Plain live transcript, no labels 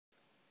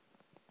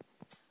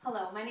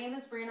Hello, my name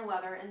is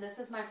Brianna and this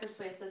is my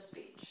persuasive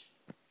speech.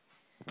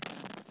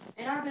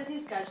 In our busy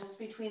schedules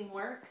between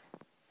work,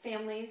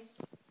 families,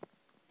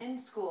 and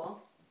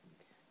school,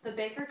 the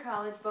Baker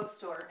College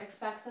bookstore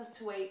expects us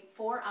to wait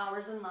 4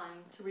 hours in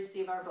line to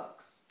receive our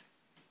books.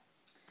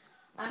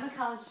 I'm a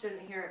college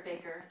student here at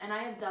Baker, and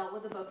I have dealt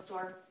with the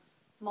bookstore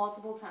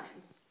multiple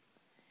times,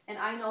 and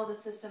I know the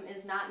system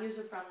is not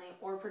user-friendly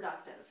or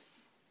productive.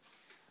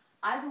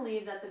 I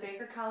believe that the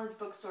Baker College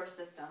bookstore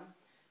system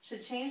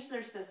should change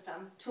their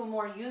system to a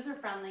more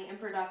user-friendly and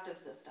productive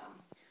system,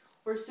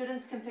 where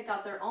students can pick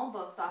out their own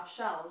books off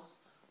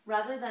shelves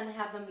rather than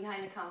have them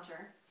behind the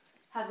counter,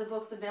 have the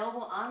books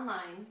available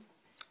online,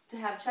 to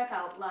have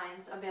checkout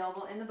lines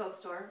available in the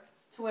bookstore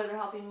to where they're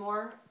helping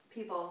more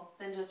people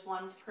than just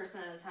one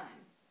person at a time.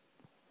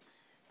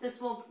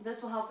 This will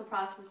help the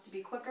process to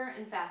be quicker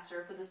and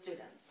faster for the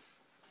students.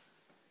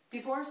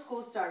 Before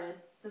school started,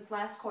 this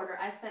last quarter,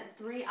 I spent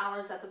 3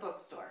 hours at the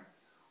bookstore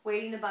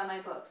waiting to buy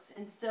my books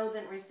and still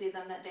didn't receive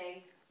them that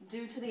day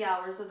due to the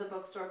hours of the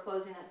bookstore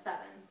closing at 7.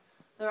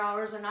 Their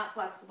hours are not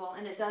flexible,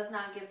 and it does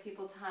not give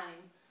people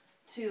time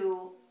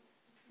to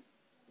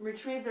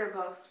retrieve their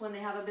books when they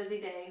have a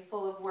busy day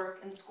full of work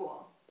and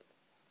school.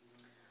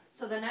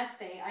 So the next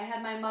day, I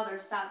had my mother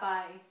stop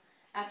by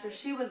after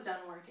she was done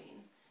working,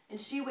 and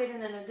she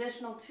waited an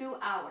additional 2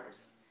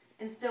 hours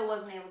and still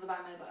wasn't able to buy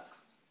my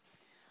books.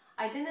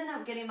 I didn't end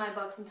up getting my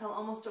books until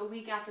almost a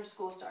week after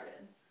school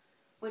started,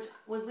 which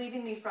was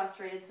leaving me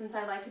frustrated since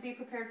I like to be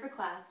prepared for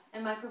class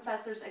and my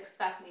professors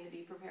expect me to be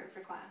prepared for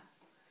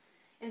class.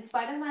 In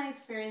spite of my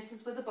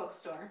experiences with the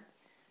bookstore,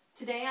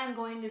 today I'm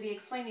going to be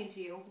explaining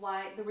to you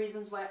the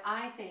reasons why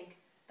I think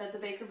that the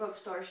Baker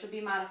bookstore should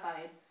be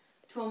modified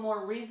to a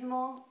more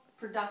reasonable,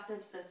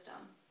 productive system.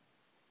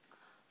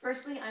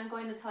 Firstly, I'm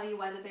going to tell you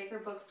why the Baker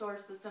bookstore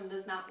system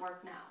does not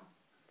work now.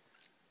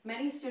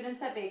 Many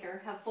students at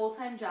Baker have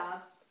full-time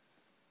jobs,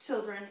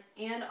 children,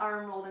 and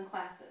are enrolled in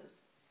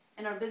classes,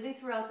 and are busy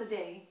throughout the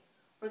day,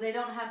 where they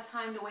don't have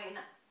time to wait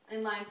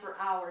in line for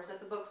hours at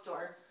the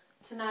bookstore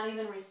to not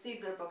even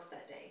receive their books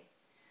that day.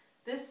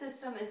 This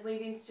system is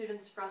leaving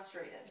students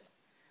frustrated.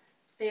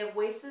 They have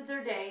wasted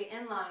their day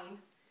in line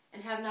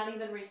and have not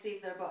even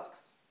received their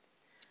books.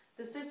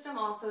 The system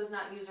also is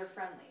not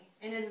user-friendly,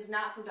 and it is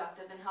not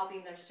productive in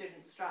helping their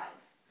students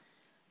strive.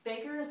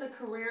 Baker is a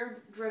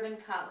career-driven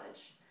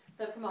college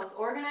that promotes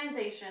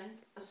organization,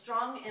 a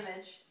strong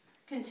image,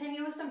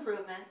 continuous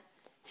improvement,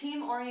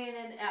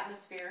 team-oriented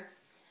atmosphere,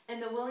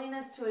 and the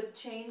willingness to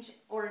change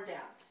or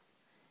adapt.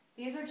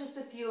 These are just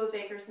a few of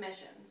Baker's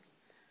missions.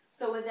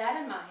 So with that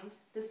in mind,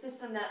 the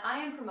system that I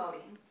am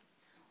promoting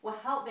will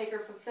help Baker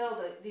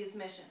fulfill these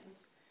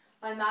missions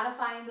by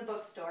modifying the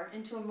bookstore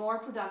into a more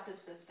productive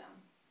system.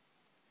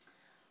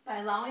 By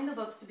allowing the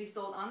books to be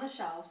sold on the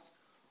shelves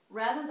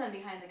rather than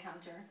behind the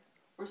counter,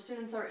 where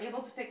students are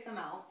able to pick them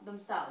out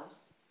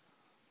themselves.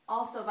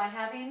 Also, by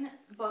having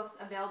books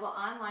available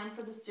online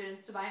for the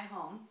students to buy at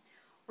home,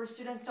 where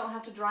students don't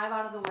have to drive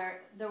out of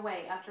their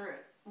way after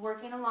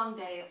working a long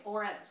day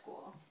or at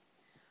school.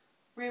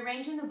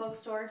 Rearranging the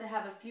bookstore to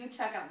have a few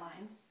checkout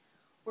lines,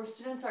 where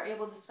students are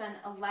able to spend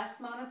a less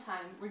amount of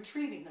time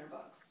retrieving their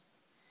books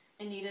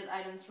and needed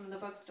items from the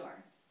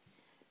bookstore.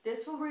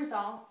 This will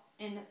result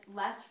in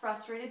less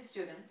frustrated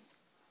students.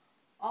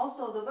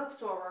 Also, the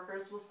bookstore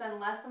workers will spend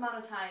less amount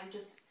of time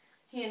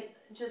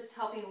just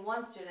helping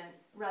one student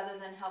rather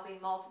than helping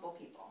multiple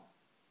people.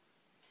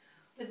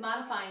 With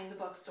modifying the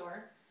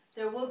bookstore,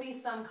 there will be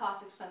some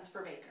cost expense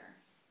for Baker.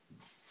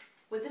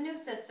 With the new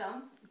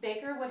system,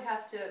 Baker would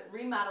have to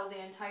remodel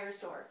the entire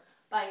store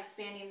by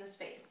expanding the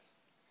space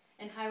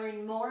and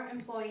hiring more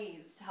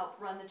employees to help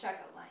run the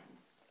checkout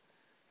lines.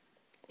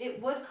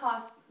 It would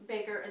cost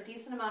Baker a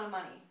decent amount of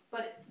money,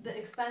 but the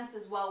expense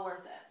is well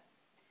worth it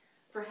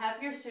for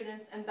happier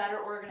students and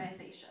better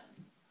organization.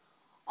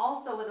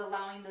 Also, with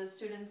allowing those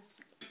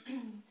students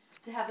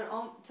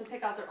to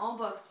pick out their own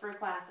books for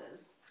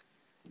classes.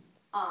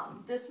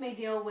 This may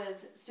deal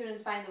with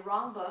students buying the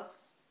wrong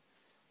books,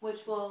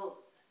 which will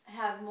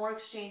have more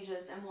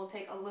exchanges and will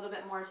take a little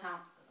bit more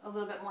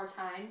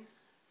time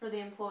for the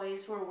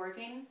employees who are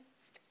working.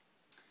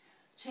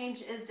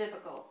 Change is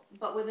difficult,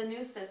 but with a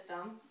new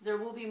system, there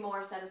will be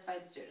more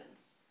satisfied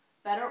students,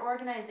 better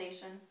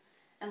organization,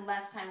 and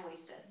less time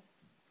wasted.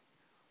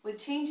 With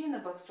changing the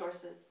bookstore,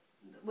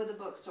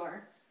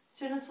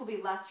 students will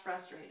be less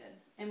frustrated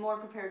and more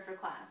prepared for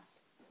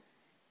class.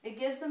 It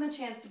gives them a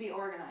chance to be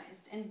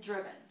organized and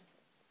driven.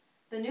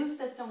 The new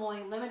system will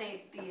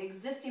eliminate the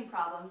existing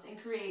problems and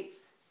create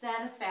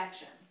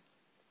satisfaction.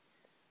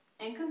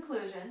 In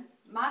conclusion,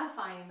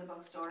 modifying the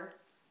bookstore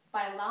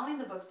by allowing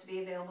the books to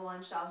be available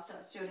on shelves to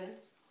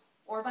students,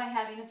 or by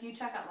having a few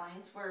checkout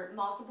lines where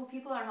multiple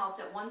people are helped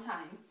at one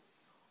time,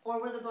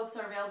 or where the books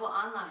are available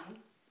online,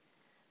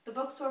 the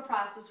bookstore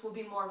process will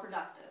be more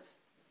productive.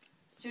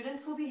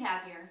 Students will be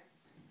happier,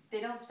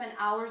 they don't spend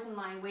hours in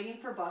line waiting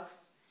for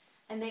books,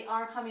 and they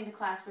are coming to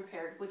class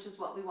prepared, which is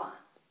what we want.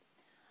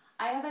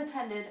 I have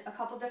attended a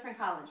couple different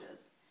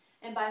colleges,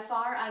 and by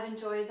far I've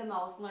enjoyed the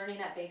most learning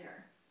at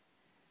Baker.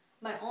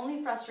 My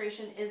only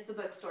frustration is the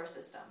bookstore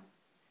system.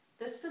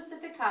 This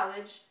specific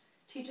college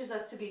teaches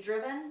us to be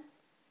driven,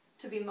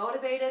 to be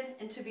motivated,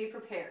 and to be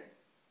prepared.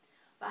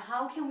 But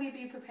how can we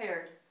be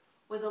prepared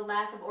with a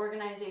lack of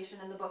organization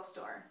in the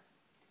bookstore?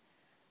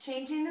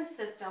 Changing this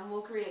system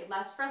will create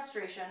less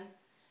frustration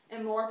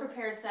and more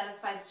prepared,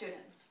 satisfied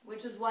students,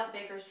 which is what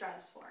Baker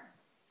strives for.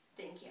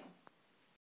 Thank you.